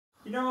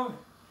You know,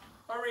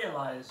 I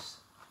realised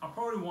I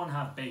probably won't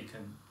have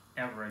bacon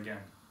ever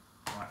again,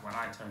 like when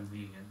I turned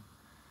vegan.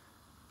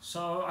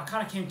 So I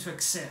kind of came to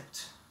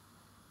accept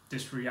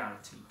this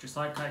reality, just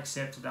like I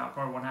accepted that I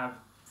probably won't have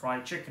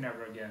fried chicken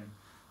ever again,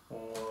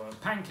 or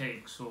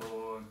pancakes,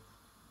 or,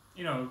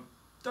 you know,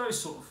 those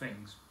sort of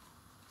things.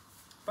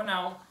 But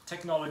now,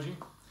 technology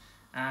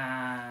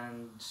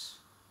and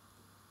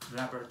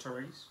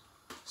laboratories,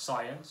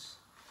 science,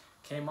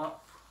 came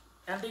up,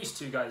 and these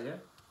two guys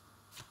here,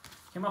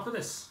 came up with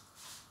this.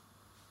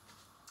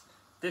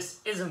 This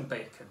isn't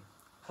bacon,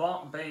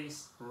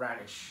 plant-based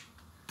radish.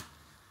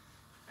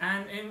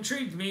 And it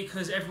intrigued me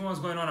because everyone's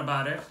going on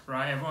about it,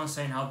 right? Everyone's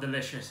saying how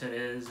delicious it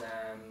is,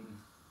 and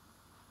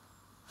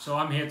so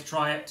I'm here to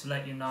try it to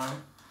let you know.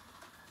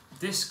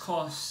 This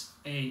costs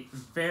a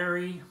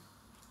very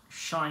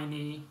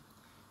shiny,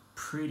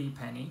 pretty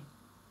penny.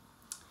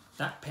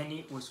 That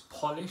penny was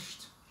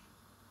polished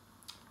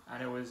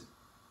and it was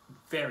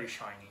very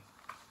shiny,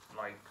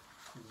 like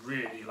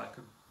really like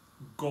a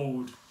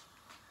gold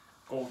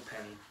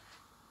penny.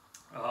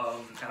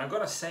 And I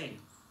gotta say,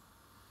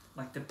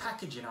 like the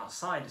packaging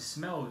outside, it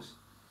smells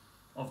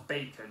of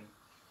bacon.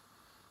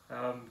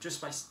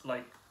 Just by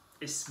like,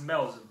 it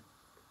smells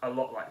a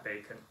lot like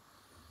bacon.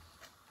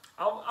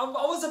 I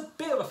was a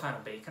bit of a fan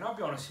of bacon, I'll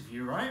be honest with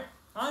you, right?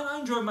 I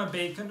enjoyed my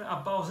bacon.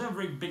 I was never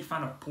a very big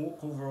fan of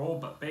pork overall,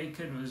 but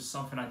bacon was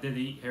something I did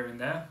eat here and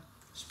there,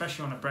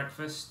 especially on a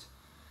breakfast,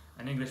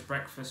 an English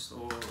breakfast,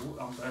 or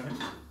I'm burning,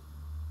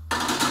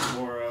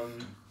 or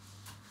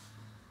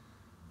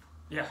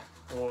yeah,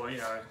 or you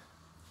know,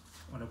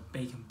 on a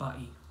bacon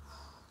butty.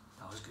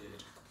 That was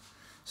good.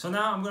 So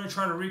now I'm going to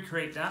try to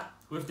recreate that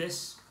with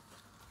this,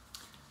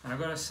 and I've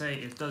got to say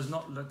it does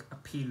not look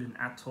appealing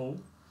at all.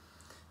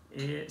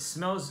 It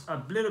smells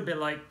a little bit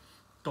like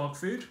dog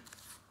food.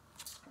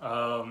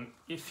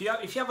 If you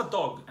have a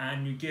dog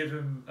and you give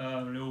him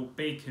little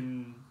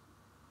bacon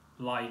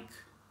like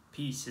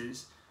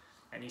pieces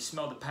and you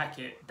smell the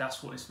packet,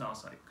 that's what it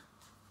smells like.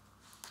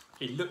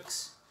 It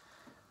looks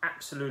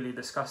absolutely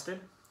disgusting.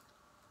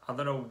 I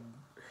don't know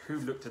who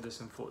looked at this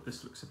and thought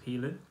this looks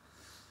appealing.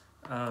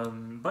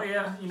 But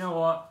yeah, you know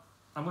what?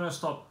 I'm going to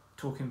stop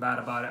talking bad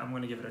about it. I'm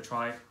going to give it a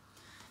try.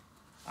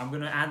 I'm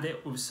going to add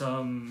it with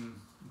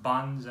some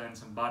buns and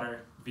some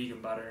butter,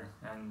 vegan butter,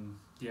 and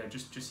yeah,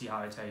 just see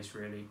how it tastes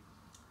really.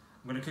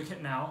 I'm going to cook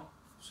it now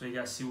so you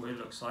guys see what it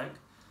looks like.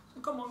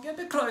 So come on, get a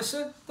bit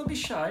closer, don't be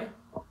shy.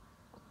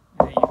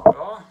 There you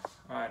go.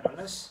 Alright, now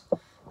let's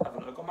have a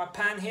look. On my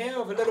pan here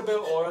with a little bit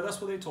of oil, that's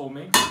what they told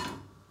me.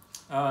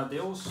 They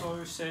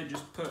also said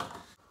just put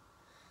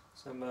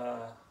some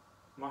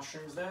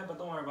mushrooms there, but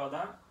don't worry about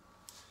that.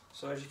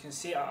 So as you can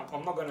see,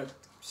 I'm not going to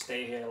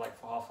stay here like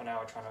for half an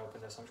hour trying to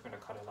open this. I'm just going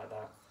to cut it like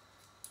that.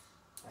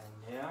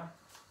 And yeah,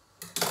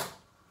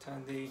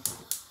 turn the,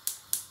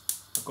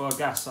 I've got a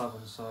gas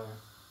oven, so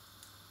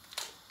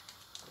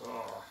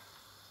oh,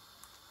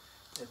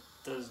 it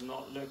does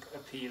not look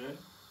appealing.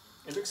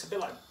 It looks a bit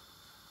like,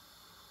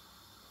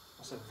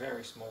 that's a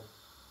very small,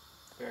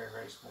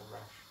 very small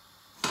rash.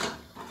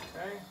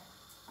 Okay,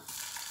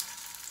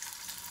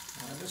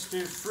 and let's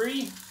do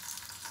three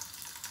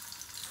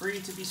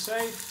to be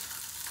safe.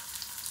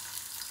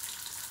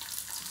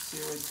 Let's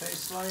see what it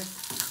tastes like.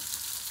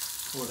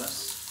 Oh,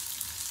 that's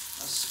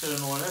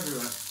spilling oil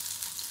everywhere.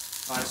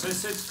 Alright, so it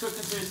says cook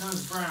until it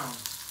turns brown,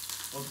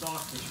 or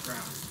darkish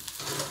brown.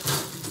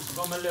 I've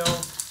got my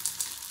little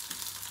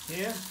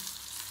here.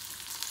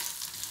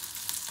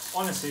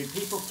 Honestly,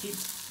 people keep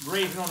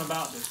raving on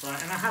about this,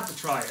 right? And I had to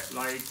try it,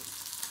 like,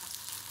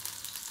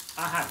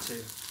 I had to.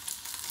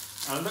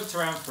 And I looked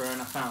around for it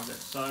and I found it.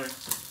 So,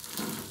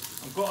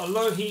 I've got a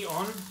low heat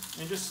on,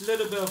 and just a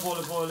little bit of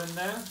olive oil in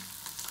there.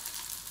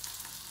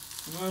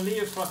 I'm going to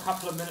leave it for a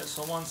couple of minutes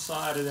on one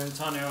side and then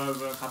turn it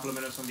over a couple of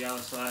minutes on the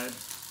other side.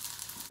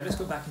 Let's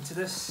go back into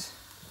this.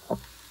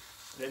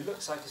 It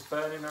looks like it's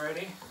burning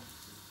already.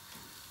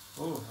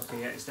 Oh,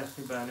 okay, yeah, it's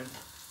definitely burning.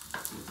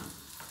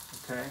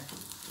 Okay,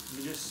 let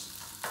me just,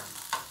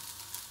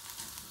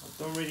 I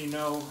don't really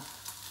know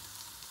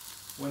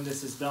when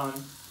this is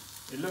done.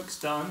 It looks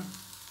done.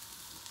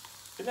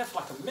 Been there for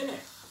like a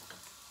minute.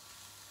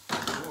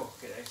 Oh,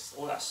 okay,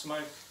 all that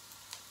smoke.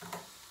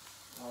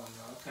 Oh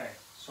no, okay.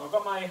 So I've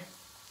got my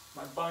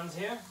buns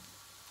here.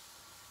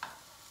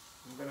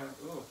 I'm gonna,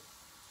 ooh,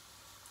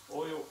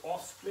 oil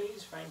off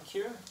please, thank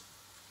you. I'm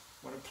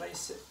gonna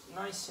place it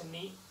nice and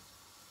neat.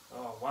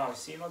 Oh wow, you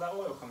see all that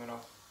oil coming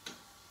off.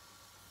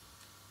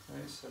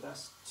 Okay, so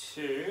that's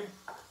two.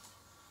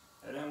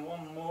 And then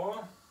one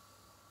more.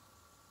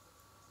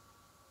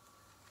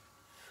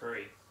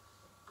 Three.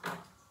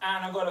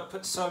 And I've got to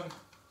put some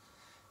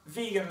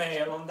vegan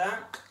mayo on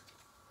that.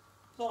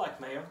 I like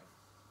mayo.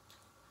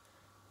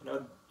 You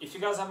know, if you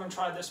guys haven't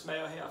tried this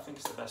mayo here, I think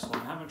it's the best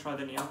one. I haven't tried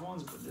any other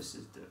ones, but this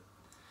is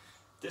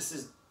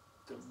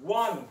the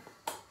one.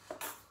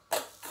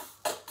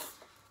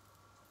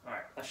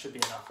 Alright, that should be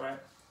enough, right?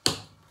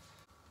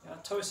 Yeah, I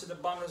toasted the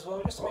bun as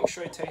well, just to make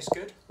sure it tastes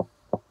good.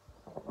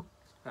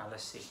 Now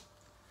let's see.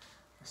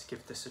 Let's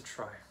give this a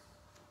try.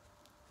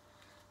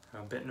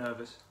 I'm a bit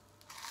nervous.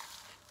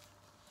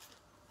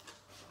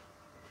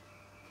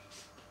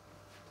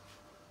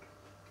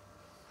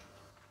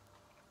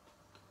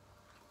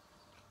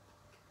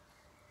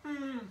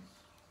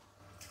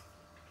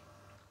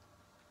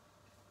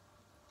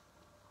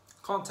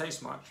 Can't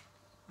taste much.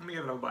 Let me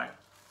give it a bite.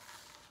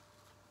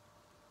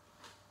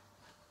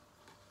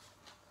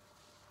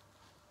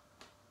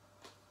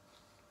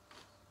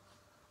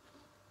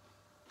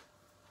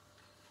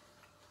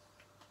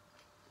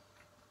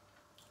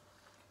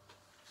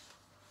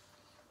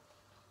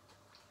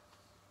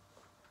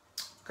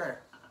 Okay.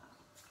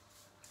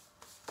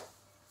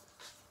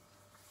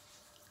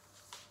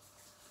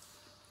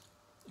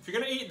 If you're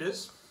going to eat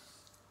this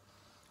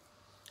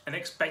and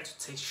expect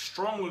to taste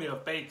strongly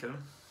of bacon,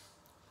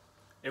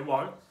 it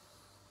won't.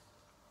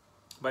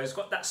 But it's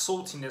got that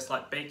saltiness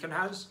like bacon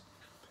has.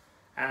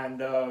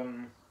 And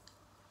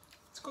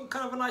it's got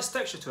kind of a nice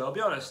texture to it, I'll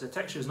be honest. The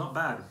texture is not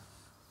bad.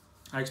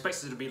 I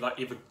expected it to be like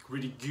either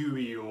really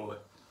gooey or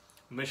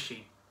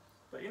mushy.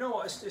 But you know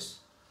what, it's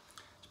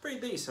pretty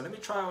decent. Let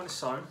me try it on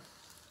its own.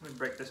 Let me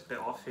break this bit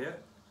off here.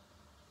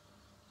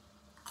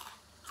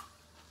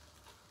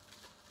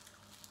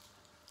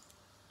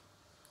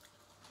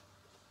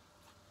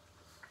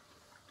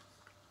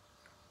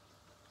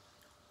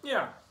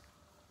 Yeah,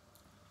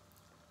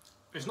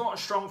 it's not a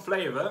strong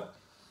flavour,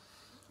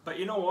 but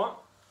you know what?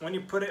 When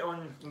you put it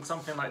on in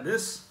something like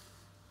this,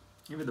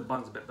 even the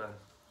bun's a bit burnt.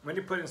 When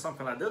you put it in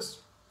something like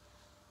this,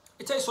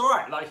 it tastes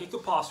alright. Like you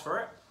could pass for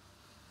it.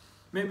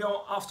 Maybe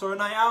after a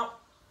night out,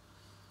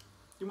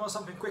 you want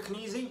something quick and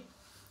easy.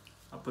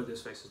 I'll put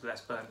this face as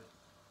less burnt.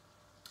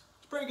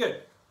 It's pretty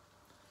good.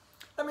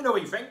 Let me know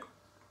what you think.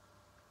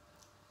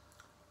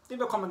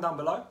 Leave a comment down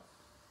below.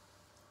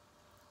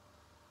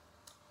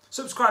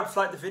 Subscribe if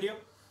you liked the video.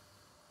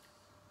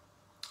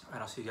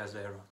 And I'll see you guys later on.